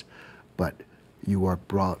of this, but you are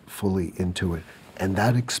brought fully into it. And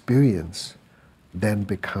that experience then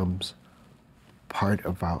becomes part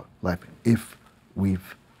of our life if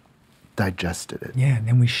we've digested it. Yeah, and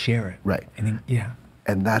then we share it. Right. And then, yeah.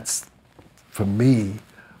 And that's, for me,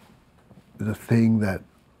 the thing that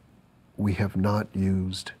we have not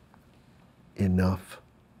used enough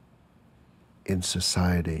in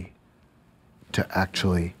society to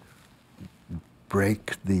actually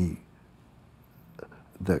break the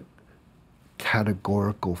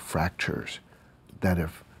categorical fractures that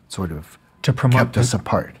have sort of kept us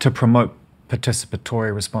apart. To promote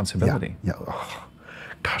participatory responsibility. Yeah. Oh,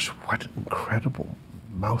 gosh, what an incredible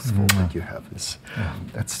mouthful that you have. It's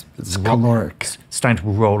caloric. Starting to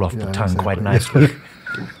roll off the tongue exactly. quite nicely.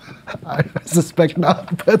 I suspect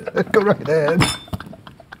not, but go right ahead.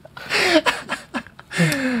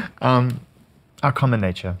 Our common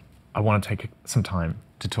nature. I want to take some time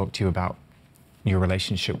to talk to you about your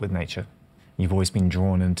relationship with nature. You've always been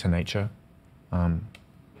drawn into nature,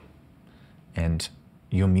 and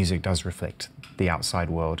your music does reflect the outside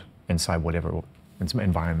world, inside whatever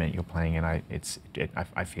environment you're playing in, I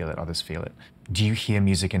feel it, others feel it. Do you hear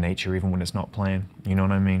music in nature even when it's not playing? You know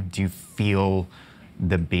what I mean? Do you feel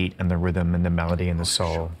the beat and the rhythm and the melody and the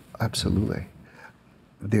soul? Absolutely.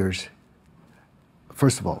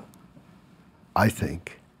 First of all, I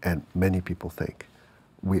think, and many people think,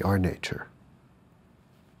 we are nature.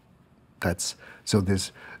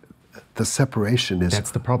 The separation is...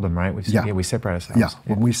 That's the problem, right? We separate ourselves. Yeah,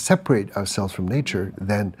 when we separate ourselves from nature,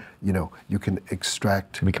 then, you can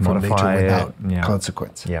extract from nature modify without it.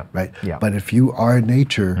 consequence, Yeah. right? Yeah. But if you are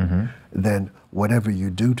nature, then whatever you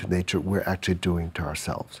do to nature, we're actually doing to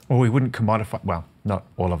ourselves. Or we wouldn't commodify, well, not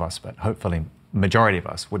all of us, but hopefully majority of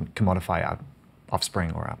us wouldn't commodify our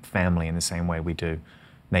offspring or our family in the same way we do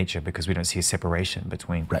nature, because we don't see a separation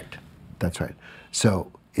between... Right, that's right. So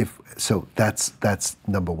that's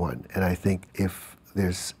number one. And I think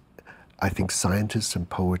I think scientists and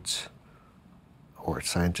poets, or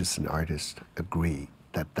scientists and artists, agree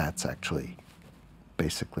that that's actually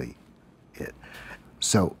basically it.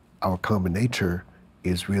 So our common nature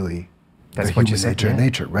is really That's the what you human said, nature, yeah.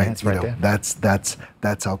 nature, right? Yeah, that's right there.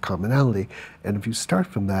 That's our commonality. And if you start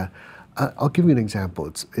from that, I'll give you an example.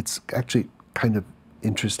 It's actually kind of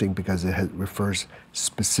interesting because it refers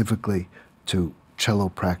specifically to cello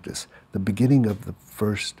practice. The beginning of the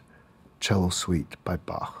first cello suite by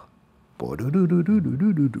Bach.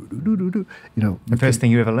 The first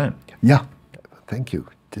thing you ever learned. Yeah, thank you.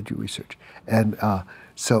 Did your research. And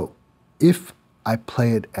so if I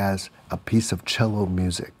play it as a piece of cello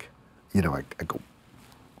music, I go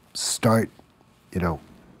start,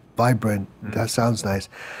 vibrant, that sounds nice.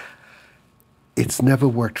 It's never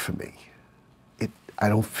worked for me. I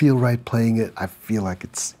don't feel right playing it. I feel like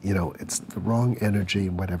it's the wrong energy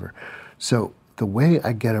and whatever. So the way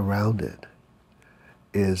I get around it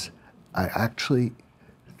is I actually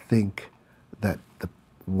think that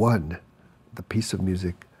the piece of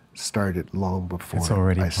music started long before It's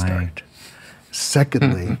already I playing. start.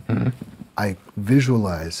 Secondly, I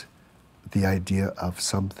visualize the idea of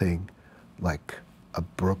something like a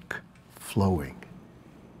brook flowing.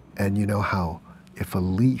 And you know how if a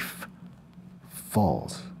leaf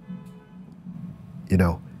falls,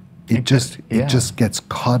 it just gets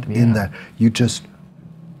caught in that. You just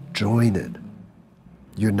join it.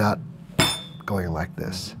 You're not going like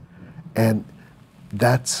this. And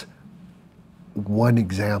that's one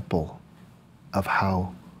example of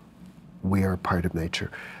how we are part of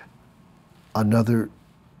nature. Another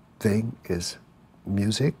thing is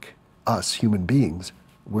music. Us, human beings,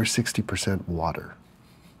 we're 60% water,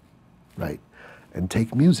 right? And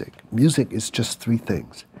take music. Music is just three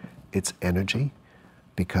things. It's energy,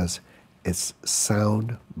 because its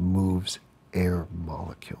sound moves air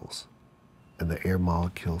molecules. And the air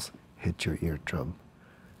molecules hit your eardrum,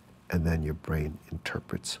 and then your brain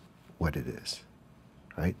interprets what it is,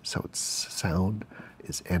 right? So it's sound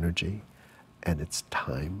is energy, and it's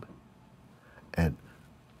time. And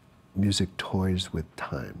music toys with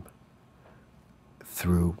time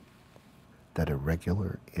through that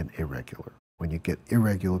irregular and irregular. When you get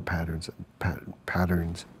irregular patterns,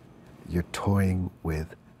 you're toying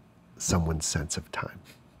with someone's sense of time,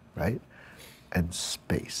 right? And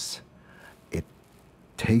space. It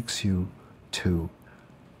takes you to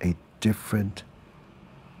a different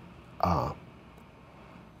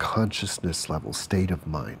consciousness level, state of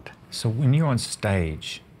mind. So when you're on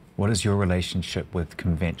stage, what is your relationship with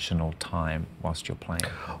conventional time whilst you're playing?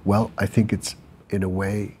 Well, I think it's, in a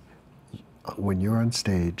way, when you're on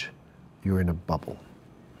stage, you're in a bubble,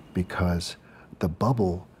 because the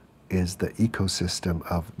bubble is the ecosystem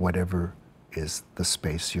of whatever is the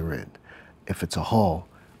space you're in. If it's a hall,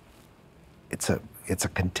 it's a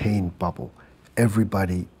contained bubble.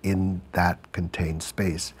 Everybody in that contained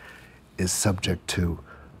space is subject to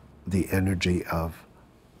the energy of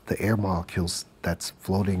the air molecules that's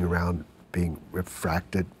floating around, being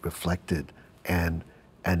refracted, reflected, and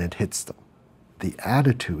it hits them. The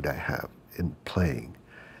attitude I have in playing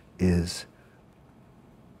is,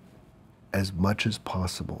 as much as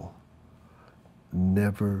possible,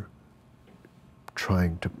 never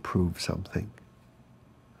trying to prove something,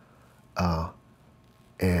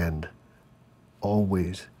 and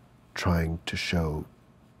always trying to show,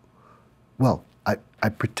 well, I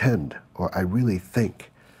pretend, or I really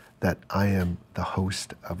think that I am the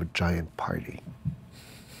host of a giant party.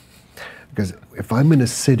 Because if I'm in a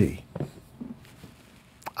city,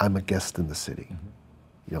 I'm a guest in the city.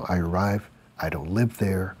 I arrive, I don't live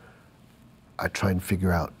there, I try and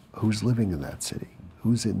figure out who's living in that city,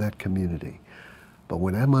 who's in that community. But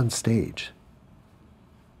when I'm on stage,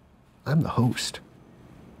 I'm the host.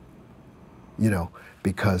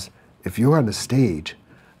 Because if you're on a stage,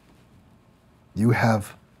 you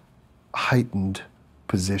have heightened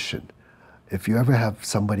position. If you ever have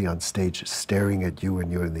somebody on stage staring at you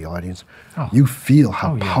and you're in the audience, you feel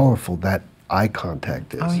how powerful that eye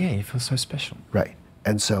contact is. Oh yeah, you feel so special. Right.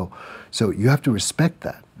 And so you have to respect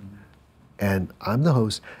that. And I'm the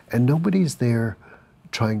host, and nobody's there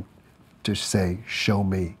trying to say, show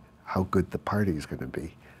me how good the party is going to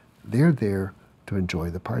be. They're there to enjoy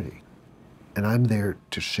the party. And I'm there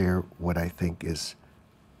to share what I think is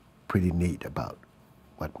pretty neat about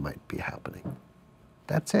what might be happening.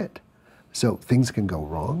 That's it. So things can go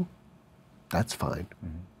wrong, that's fine.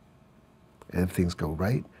 And if things go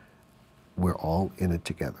right, we're all in it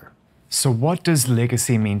together. So what does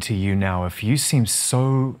legacy mean to you now? If you seem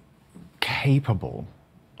so capable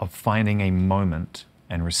of finding a moment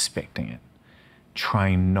and respecting it,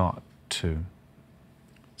 trying not to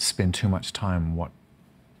spend too much time what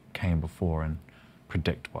came before and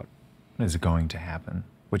predict what is going to happen,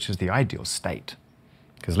 which is the ideal state.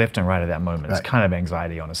 Because left and right at that moment is kind of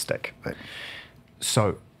anxiety on a stick. Right.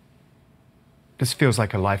 So this feels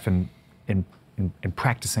like a life in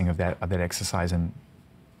practicing of that exercise, and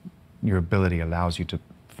your ability allows you to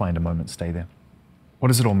find a moment, stay there. What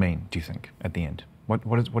does it all mean, do you think, at the end? What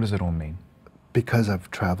does it all mean? Because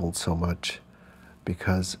I've traveled so much,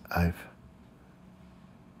 because I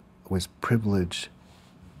was privileged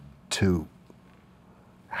to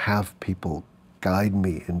have people guide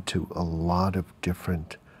me into a lot of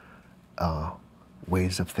different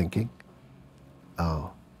ways of thinking,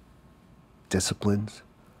 disciplines,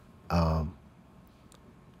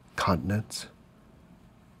 continents,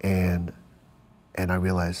 and I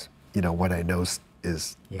realize, what I know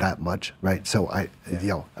is that much, right? So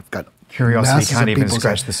I've got curiosity can't even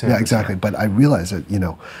scratch the surface. Yeah, exactly. But I realize that,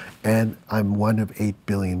 and I'm one of 8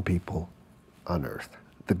 billion people on Earth.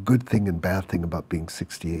 The good thing and bad thing about being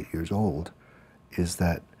 68 years old is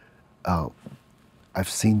that I've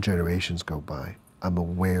seen generations go by. I'm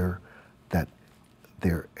aware that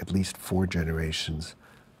there are at least 4 generations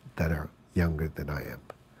that are younger than I am.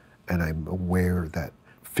 And I'm aware that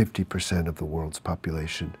 50% of the world's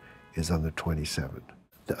population is under 27.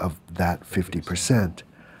 Of that 50%,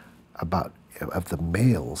 of the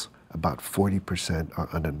males, about 40% are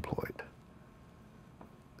unemployed.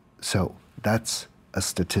 So that's a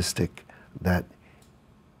statistic that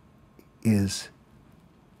is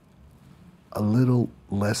a little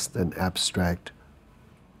less than abstract,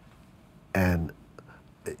 and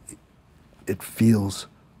it feels,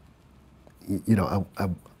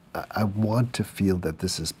 I want to feel that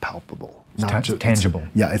this is palpable. It's tangible.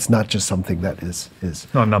 It's not just something that is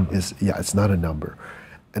not a number. It's not a number.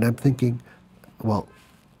 And I'm thinking, well,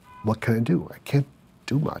 what can I do? I can't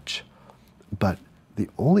do much. But the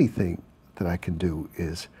only thing that I can do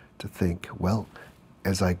is to think, well,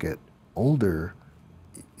 as I get older,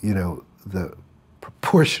 the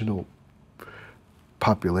proportional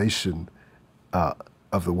population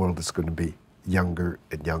of the world is going to be younger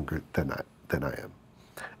and younger than I am.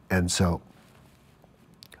 And so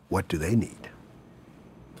what do they need?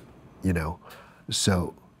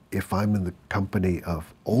 So if I'm in the company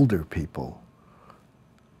of older people,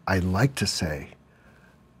 I like to say,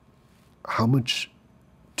 how much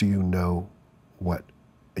do you know what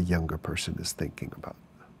a younger person is thinking about?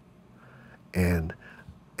 And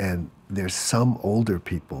there's some older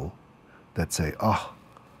people that say, oh,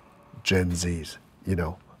 Gen Zs,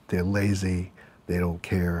 they're lazy, they don't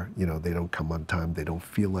care, they don't come on time, they don't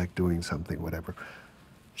feel like doing something, whatever.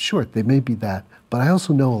 Sure, they may be that, but I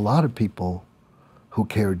also know a lot of people who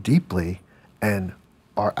care deeply and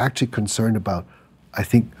are actually concerned about, I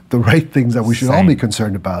think, the right things that we should all be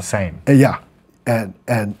concerned about. Same. Yeah, and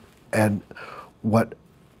what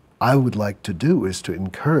I would like to do is to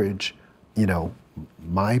encourage,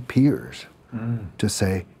 my peers to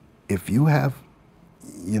say, if you have,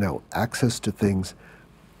 access to things,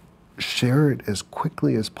 share it as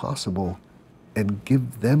quickly as possible and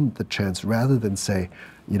give them the chance, rather than say,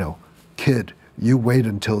 kid, you wait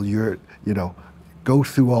until you're, go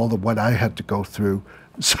through all what I had to go through,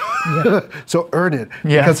 so earn it,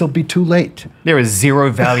 because it'll be too late. There is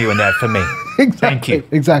zero value in that for me. Exactly, Thank you.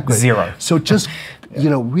 Exactly. Zero. So just,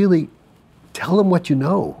 really tell them what you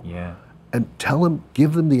know. Yeah. And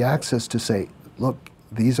give them the access to say, look,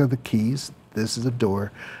 these are the keys, this is a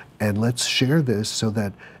door, and let's share this so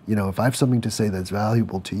that, if I have something to say that's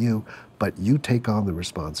valuable to you, but you take on the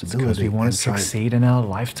responsibility. Because we want to succeed in our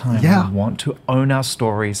lifetime. Yeah. We want to own our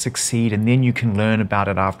story, succeed, and then you can learn about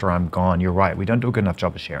it after I'm gone. You're right, we don't do a good enough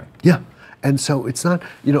job of sharing. Yeah, and so it's not,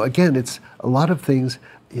 again, it's a lot of things,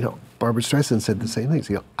 Barbara Streisand said the same things.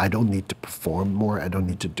 I don't need to perform more, I don't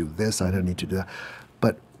need to do this, I don't need to do that.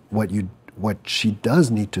 But what she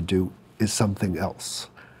does need to do is something else.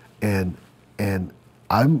 And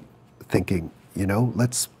I'm thinking, you know,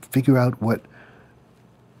 let's figure out what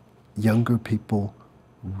younger people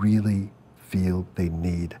really feel they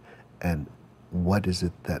need, and what is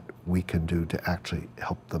it that we can do to actually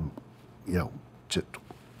help them, you know, just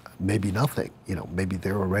maybe nothing, you know, maybe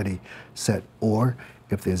they're already set, or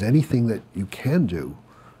if there's anything that you can do,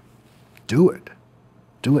 do it.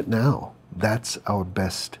 Do it now. That's our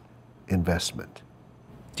best investment.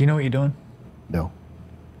 Do you know what you're doing? No,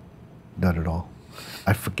 not at all.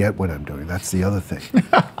 I forget what I'm doing. That's the other thing.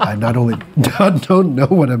 I not only don't know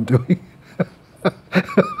what I'm doing,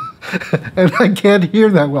 and I can't hear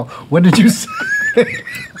that well. What did you say?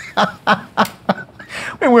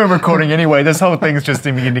 We weren't recording anyway. This whole thing's just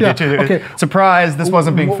to get you. Okay. Surprise, this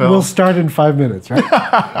wasn't being filmed. We'll start in 5 minutes, right?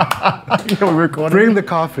 We're recording. Bring the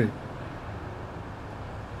coffee.